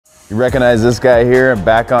You recognize this guy here? I'm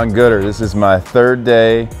back on Gooder. This is my third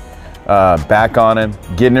day back on him,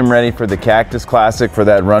 getting him ready for the Cactus Classic for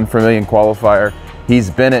that Run for Million qualifier. He's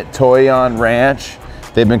been at Toyon Ranch.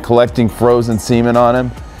 They've been collecting frozen semen on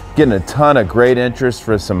him. Getting a ton of great interest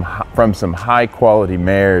from some high quality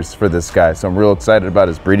mares for this guy. So I'm real excited about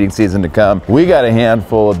his breeding season to come. We got a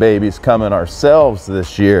handful of babies coming ourselves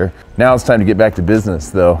this year. Now it's time to get back to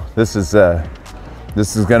business though. This is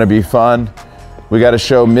gonna be fun. We got a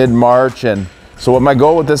show mid-March, and so what my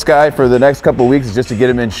goal with this guy for the next couple of weeks is just to get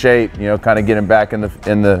him in shape, you know, kind of get him back in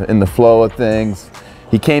the flow of things.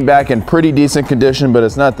 He came back in pretty decent condition, but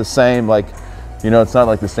it's not the same, like, you know, it's not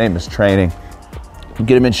like the same as training.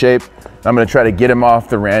 Get him in shape. I'm going to try to get him off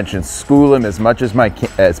the ranch and school him as much as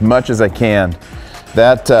I can.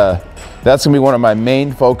 That's going to be one of my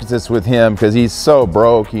main focuses with him because he's so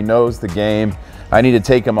broke. He knows the game. I need to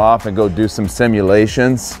take him off and go do some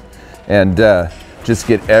simulations and just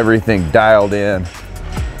get everything dialed in.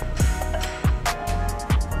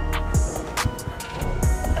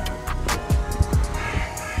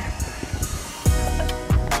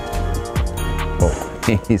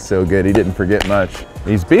 Oh, he's so good. He didn't forget much.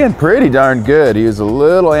 He's being pretty darn good. He was a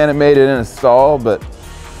little animated in his stall, but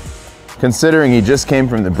considering he just came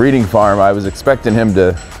from the breeding farm, I was expecting him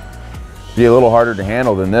to be a little harder to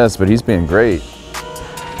handle than this, but he's being great.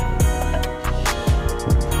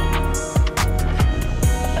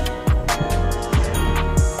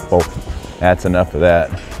 Oh, that's enough of that.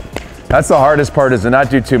 That's the hardest part, is to not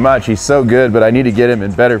do too much. He's so good, but I need to get him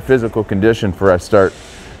in better physical condition before I start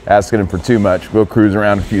asking him for too much. We'll cruise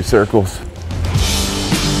around a few circles.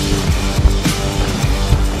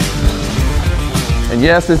 And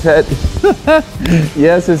yes, his head,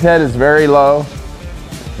 yes, his head is very low.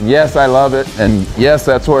 And yes, I love it. And yes,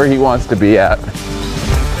 that's where he wants to be at.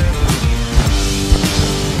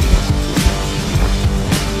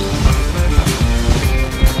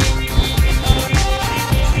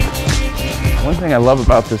 One thing I love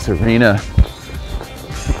about this arena,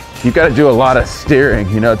 you've got to do a lot of steering.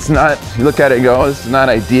 You know, it's not, you look at it and go, oh, this is not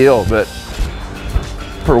ideal, but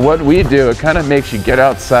for what we do, it kind of makes you get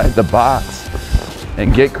outside the box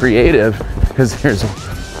and get creative, because there's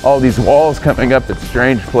all these walls coming up at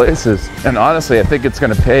strange places. And honestly, I think it's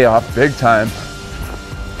going to pay off big time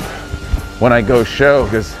when I go show,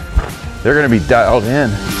 because they're going to be dialed in.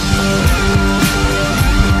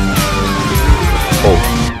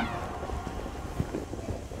 Oh.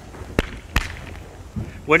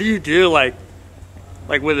 What do you do like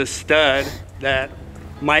with a stud that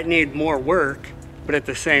might need more work, but at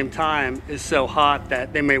the same time is so hot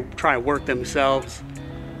that they may try and work themselves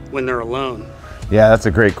when they're alone? Yeah, that's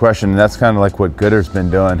a great question. that's kind of like what Gooder's been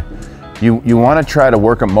doing. You want to try to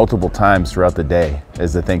work them multiple times throughout the day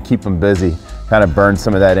is the thing. Keep them busy, kind of burn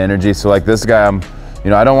some of that energy. So like this guy, you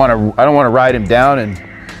know, I don't want to ride him down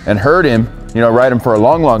and hurt him, you know, ride him for a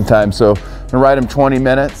long time. So I'm gonna ride him 20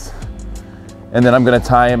 minutes and then I'm gonna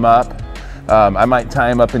tie him up. I might tie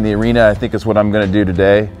him up in the arena, I think is what I'm gonna do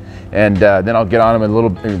today. And then I'll get on him a little,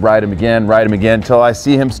 ride him again until I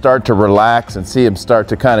see him start to relax and see him start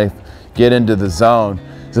to kind of get into the zone.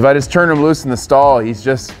 So if I just turn him loose in the stall, he's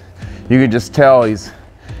just, you can just tell he's,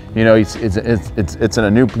 you know, he's in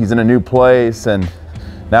a new place, and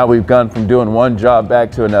now we've gone from doing one job back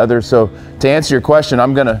to another. So to answer your question,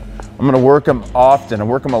 I'm gonna work him often. I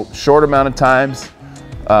work him a short amount of times,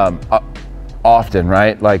 often,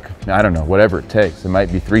 right? Like, I don't know, whatever it takes. It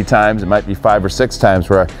might be 3 times, it might be 5 or 6 times,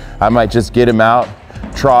 where I might just get him out,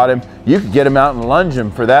 trot him. You could get him out and lunge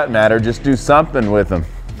him for that matter, just do something with him.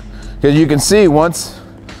 Because you can see once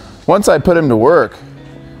I put him to work,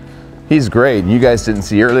 he's great. And you guys didn't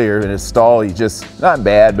see earlier in his stall, he's just, not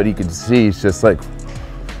bad, but you could see he's just like,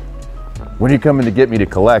 when are you coming to get me to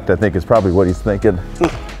collect? I think is probably what he's thinking.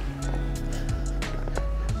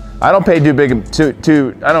 I don't pay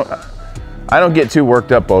I don't get too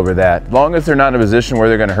worked up over that. As long as they're not in a position where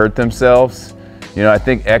they're gonna hurt themselves, you know, I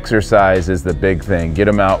think exercise is the big thing. Get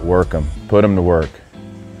them out, work them, put them to work.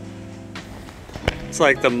 It's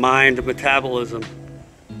like the mind metabolism.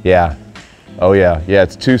 Yeah, oh yeah,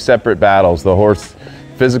 it's 2 separate battles, the horse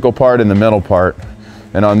physical part and the mental part.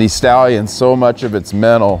 And on these stallions, so much of it's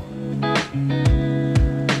mental.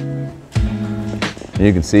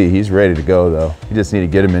 You can see he's ready to go though. You just need to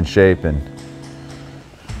get him in shape and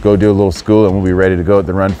go do a little school, and we'll be ready to go at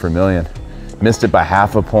the Run for Million. Missed it by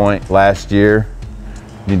half a point last year.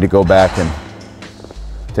 Need to go back and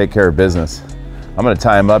take care of business. I'm gonna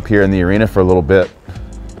tie him up here in the arena for a little bit.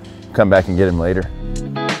 Come back and get him later.